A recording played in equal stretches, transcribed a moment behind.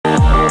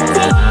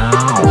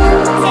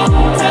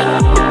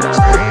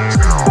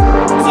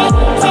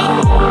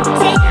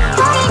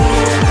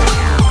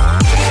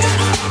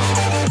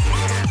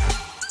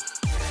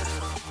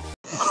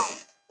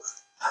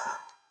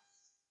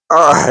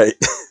right,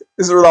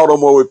 this is Ronaldo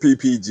Moore with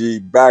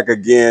PPG, back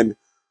again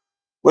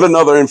with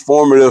another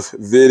informative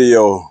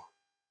video.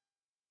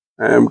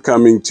 I am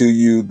coming to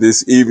you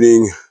this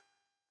evening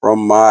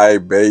from my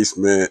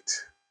basement.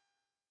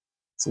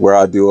 It's where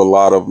I do a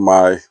lot of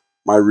my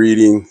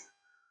reading,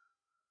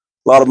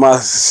 a lot of my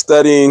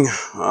studying.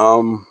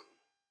 I'm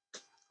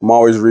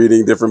always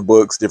reading different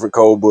books, different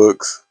code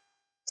books,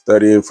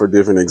 studying for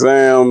different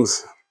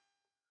exams,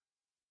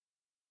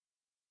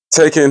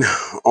 taking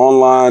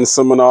online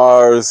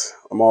seminars.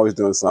 I'm always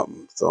doing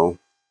something. So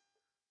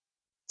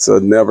it's a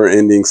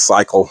never-ending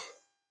cycle.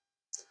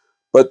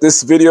 But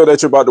this video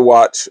that you're about to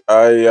watch,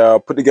 I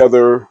put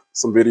together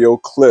some video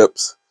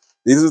clips.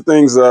 These are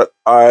things that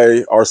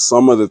are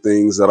some of the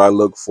things that I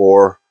look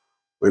for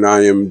when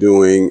I am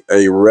doing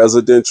a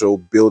residential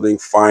building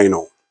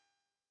final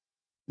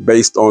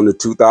based on the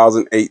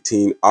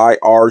 2018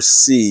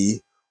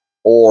 IRC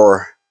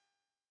or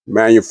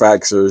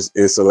manufacturer's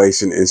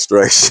installation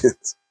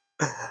instructions.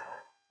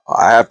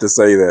 I have to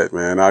say that,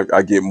 man,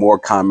 I get more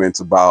comments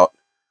about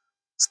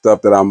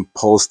stuff that I'm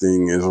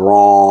posting is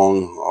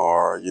wrong,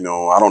 or, you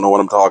know, I don't know what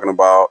I'm talking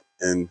about.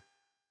 And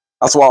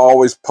that's why I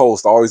always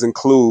post, I always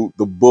include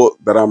the book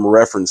that I'm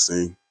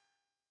referencing.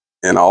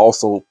 And I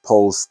also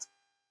post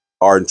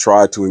or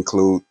try to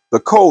include the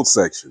code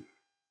section.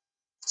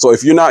 So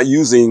if you're not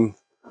using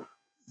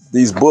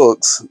these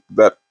books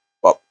that,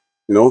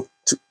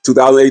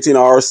 2018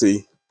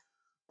 IRC,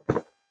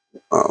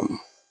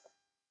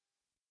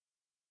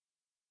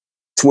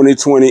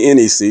 2020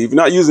 NEC, if you're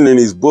not using any of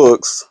these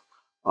books,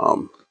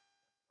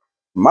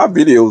 my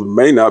videos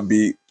may not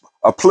be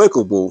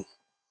applicable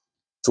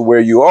to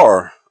where you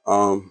are.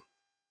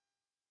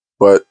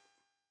 But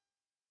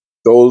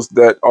those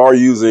that are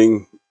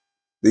using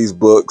these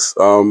books,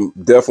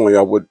 definitely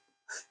I would,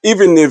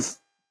 even if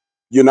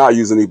you're not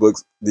using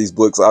these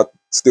books, I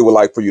still would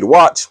like for you to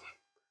watch,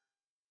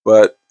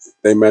 but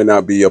they may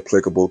not be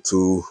applicable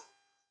to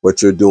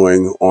what you're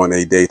doing on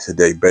a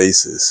day-to-day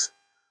basis.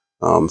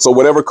 So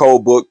whatever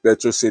code book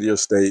that your city or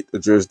state or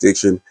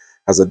jurisdiction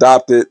has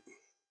adopted,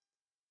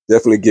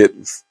 definitely get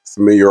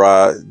familiar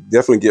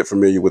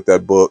with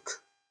that book,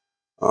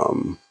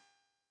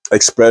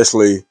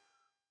 especially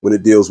when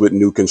it deals with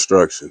new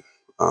construction.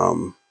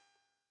 When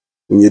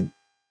you're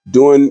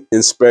doing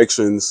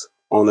inspections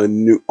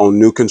on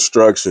new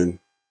construction,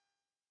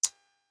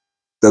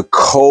 the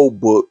code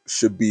book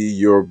should be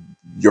your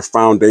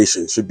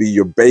foundation, should be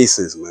your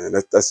basis, man.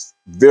 That's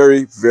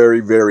very, very,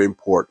 very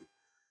important.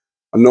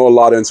 I know a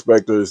lot of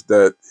inspectors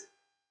that,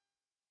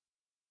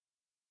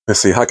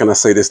 let's see, how can I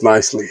say this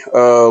nicely?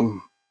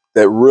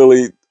 That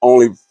really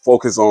only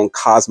focus on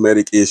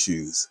cosmetic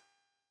issues,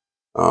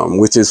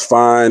 which is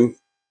fine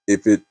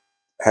if it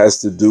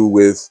has to do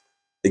with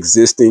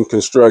existing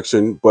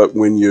construction. But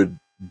when you're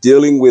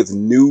dealing with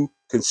new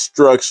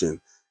construction,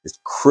 it's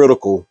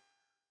critical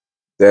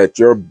that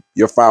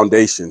your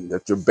foundation,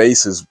 that your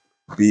basis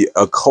be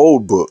a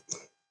code book.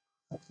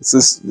 It's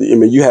just, I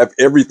mean, you have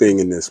everything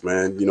in this,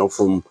 man, you know,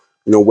 from,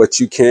 you know, what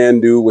you can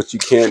do, what you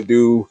can't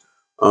do.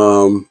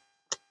 And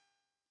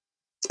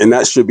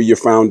that should be your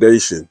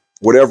foundation,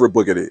 whatever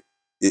book it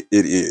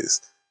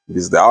is. If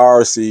it's the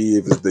IRC,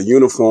 if it's the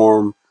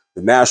uniform,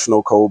 the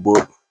National Code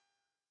Book,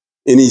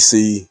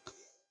 NEC.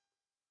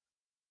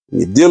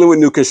 When you're dealing with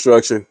new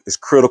construction, it's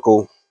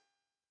critical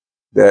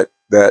that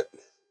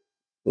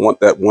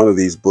one of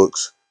these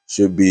books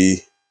should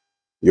be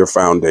your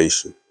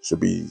foundation, should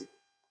be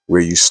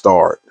where you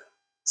start.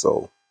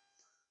 So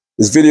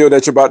this video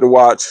that you're about to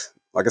watch,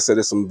 like I said,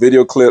 there's some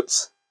video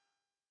clips.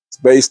 It's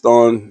based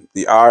on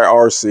the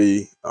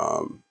IRC.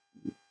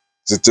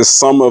 Just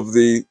some of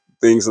the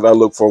things that I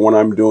look for when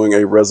I'm doing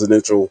a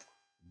residential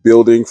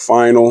building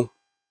final.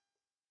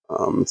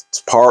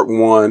 It's part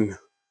 1.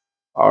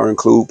 I'll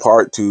include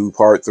part 2,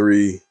 part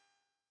 3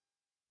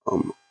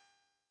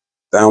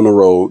 down the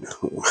road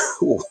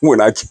when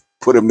I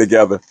put them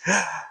together.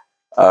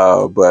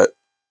 But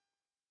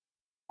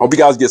I hope you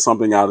guys get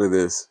something out of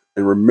this.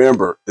 And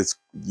remember,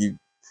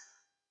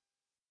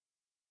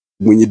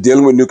 when you're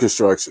dealing with new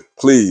construction,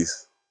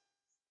 please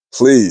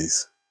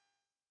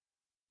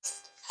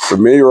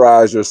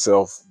familiarize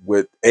yourself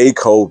with a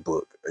code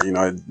book. You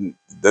know, it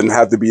doesn't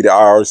have to be the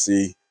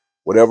IRC,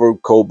 whatever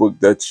code book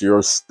that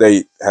your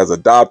state has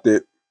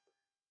adopted.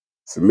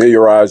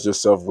 Familiarize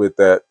yourself with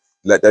that.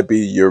 Let that be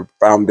your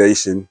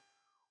foundation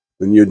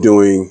when you're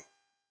doing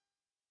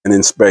an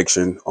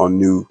inspection on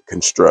new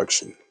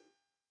construction.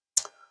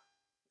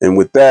 And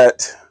with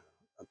that,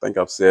 I think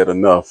I've said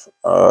enough.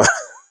 Hope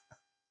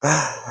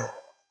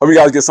you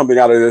guys get something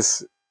out of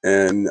this,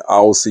 and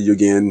I'll see you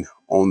again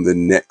on the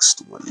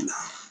next one.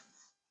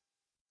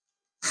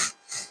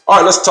 All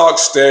right, let's talk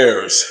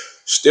stairs,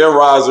 stair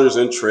risers,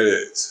 and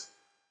treads.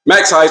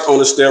 Max height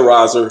on a stair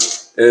riser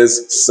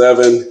is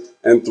 7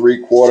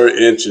 3/4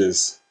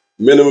 inches.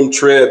 Minimum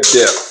tread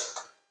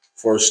depth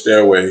for a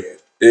stairway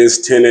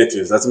is 10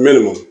 inches. That's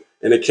minimum.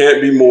 And it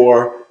can't be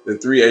more than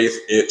 3/8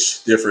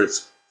 inch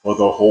difference for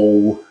the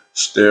whole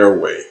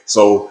stairway.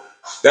 So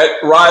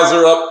that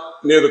riser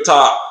up near the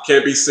top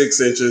can't be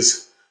 6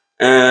 inches,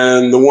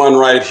 and the one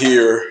right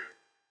here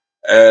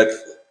at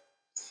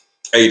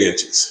 8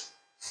 inches.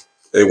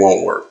 They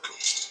won't work.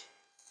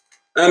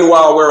 And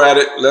while we're at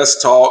it,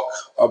 let's talk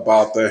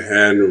about the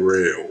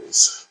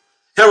handrails.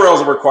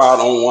 Handrails are required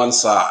on one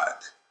side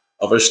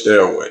of a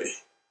stairway.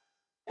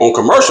 On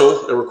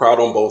commercial, they're required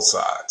on both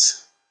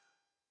sides.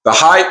 The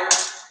height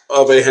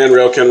of a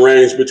handrail can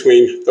range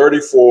between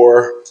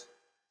 34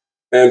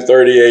 and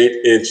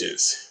 38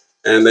 inches.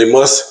 And they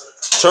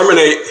must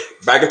terminate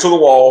back into the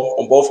wall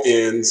on both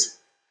ends.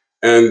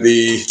 And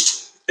the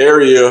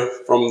area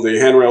from the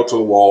handrail to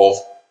the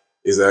wall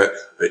is at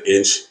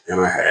 1.5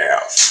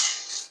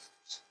 inches.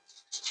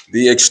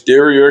 The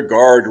exterior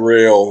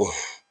guardrail.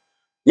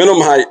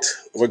 Minimum height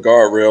of a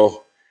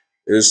guardrail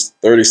is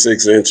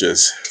 36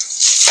 inches.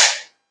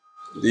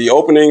 The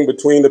opening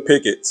between the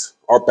pickets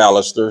or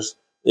balusters,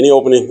 any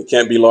opening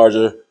can't be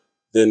larger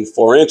than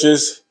 4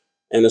 inches.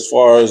 And as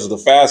far as the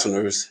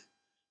fasteners,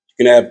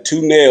 you can have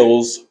 2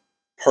 nails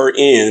per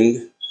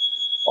end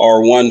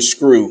or 1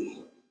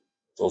 screw.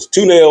 So it's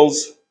 2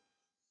 nails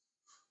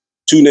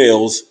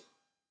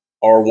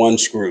or 1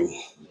 screw.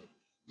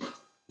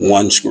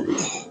 1 screw.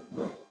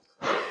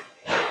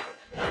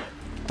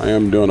 I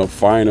am doing a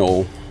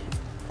final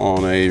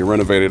on a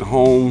renovated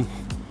home,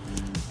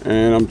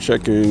 and I'm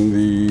checking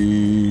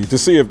to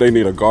see if they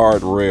need a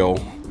guardrail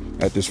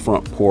at this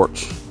front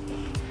porch.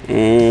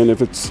 And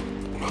if it's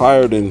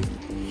higher than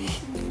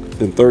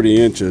 30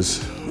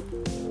 inches,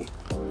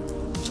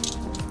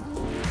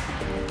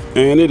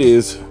 and it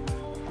is,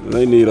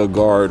 they need a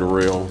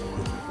guardrail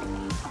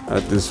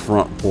at this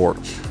front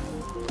porch.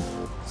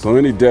 So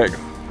any deck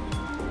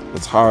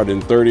that's higher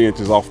than 30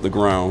 inches off the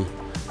ground,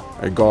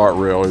 a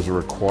guardrail is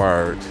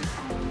required.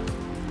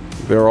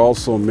 They're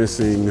also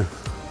missing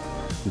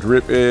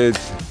drip edge,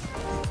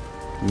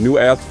 new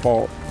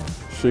asphalt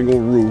shingle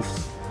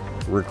roofs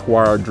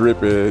require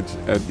drip edge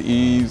at the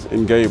eaves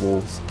and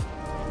gables.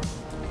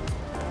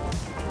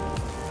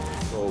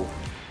 So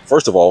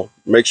first of all,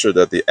 make sure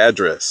that the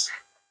address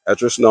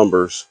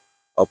numbers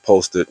are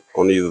posted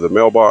on either the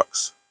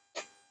mailbox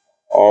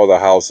or the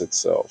house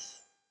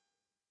itself.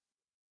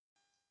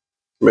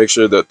 Make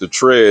sure that the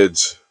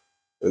treads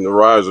and the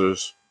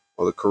risers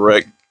are the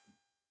correct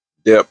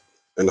depth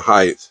and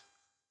height.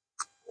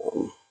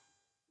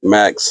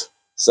 Max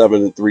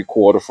 7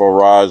 3/4 for a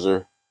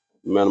riser,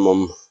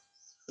 minimum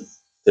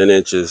 10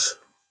 inches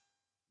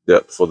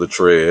depth for the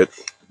tread.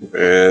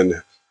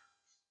 And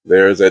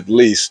there's at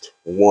least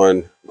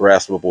 1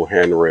 graspable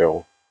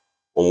handrail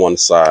on one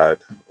side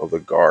of the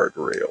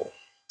guardrail.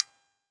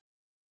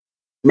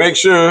 Make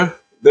sure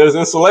there's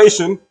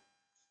insulation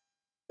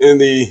in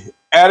the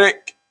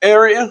attic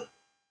area.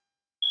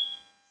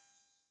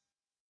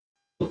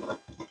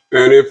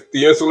 And if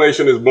the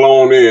insulation is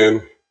blown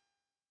in,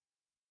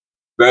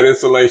 that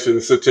insulation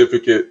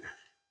certificate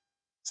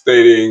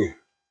stating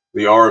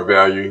the R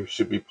value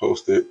should be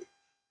posted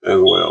as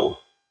well.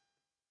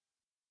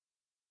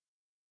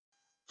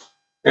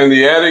 And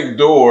the attic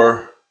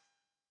door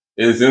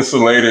is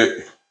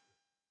insulated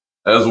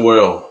as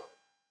well.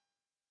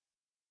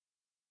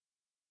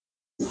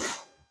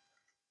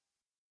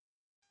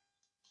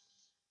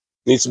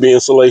 Needs to be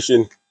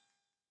insulation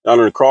down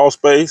in the crawl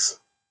space,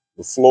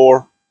 the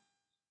floor,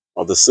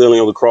 or the ceiling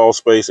of the crawl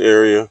space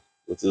area,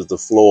 which is the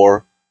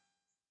floor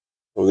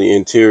of the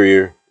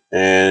interior,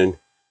 and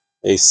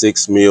a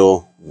 6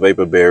 mil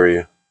vapor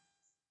barrier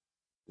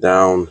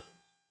down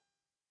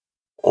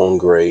on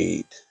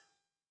grade.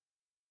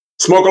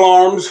 Smoke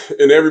alarms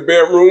in every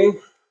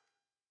bedroom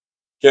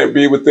can't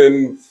be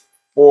within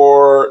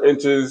 4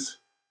 inches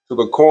to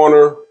the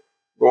corner,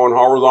 going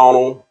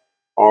horizontal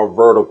or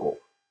vertical.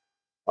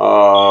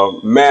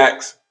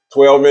 Max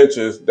 12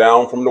 inches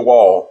down from the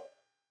wall.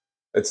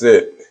 That's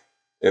it.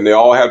 And they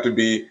all have to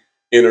be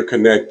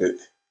interconnected.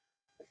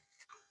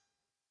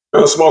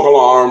 And a smoke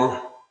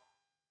alarm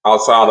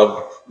outside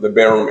of the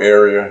bedroom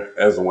area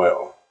as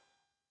well.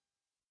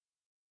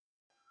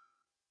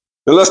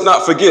 And let's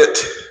not forget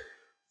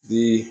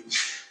the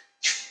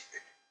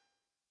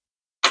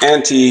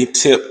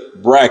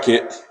anti-tip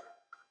bracket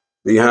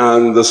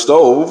behind the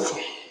stove.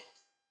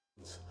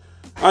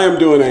 I am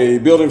doing a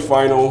building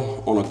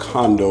final on a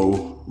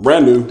condo,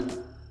 brand new.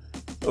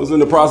 I was in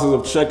the process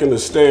of checking the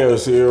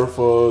stairs here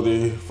for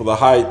the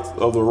height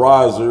of the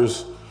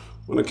risers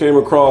when I came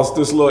across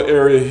this little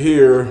area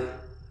here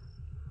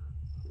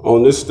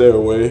on this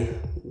stairway,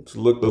 which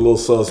looked a little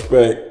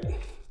suspect.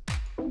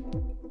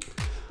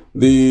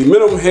 The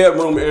minimum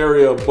headroom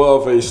area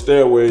above a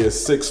stairway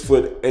is 6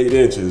 foot 8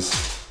 inches.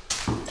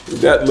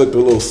 That looked a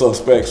little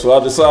suspect, so I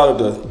decided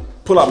to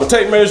pull out my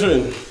tape measure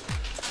and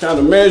kind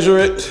of measure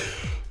it.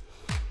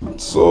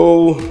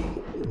 So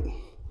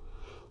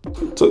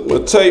took my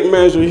tape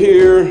measure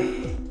here,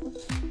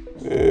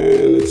 and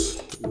it's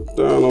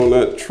down on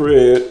that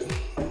tread.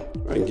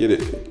 I can get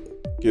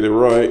it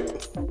right.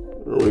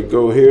 There we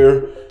go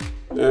here,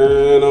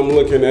 and I'm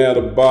looking at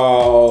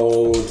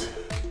about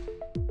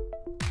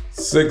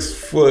 6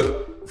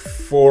 foot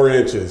 4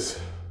 inches.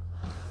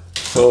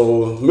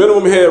 So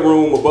minimum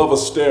headroom above a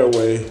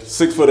stairway,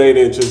 6 foot 8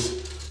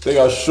 inches. they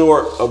are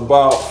short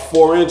about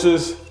 4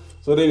 inches.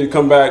 So they need to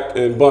come back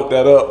and bump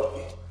that up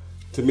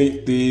to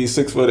meet the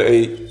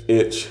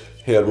 6'8"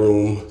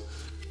 headroom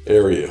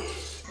area.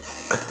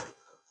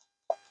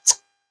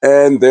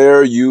 And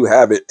there you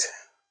have it.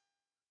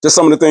 Just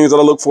some of the things that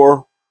I look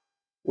for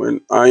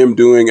when I am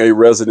doing a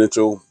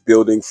residential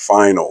building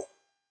final.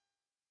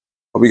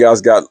 Hope you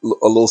guys got a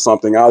little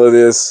something out of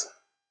this,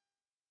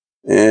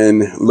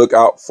 and look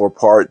out for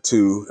part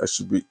 2. That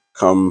should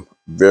come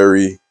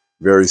very,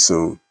 very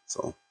soon.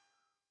 So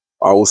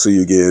I will see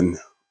you again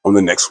on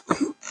the next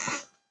one.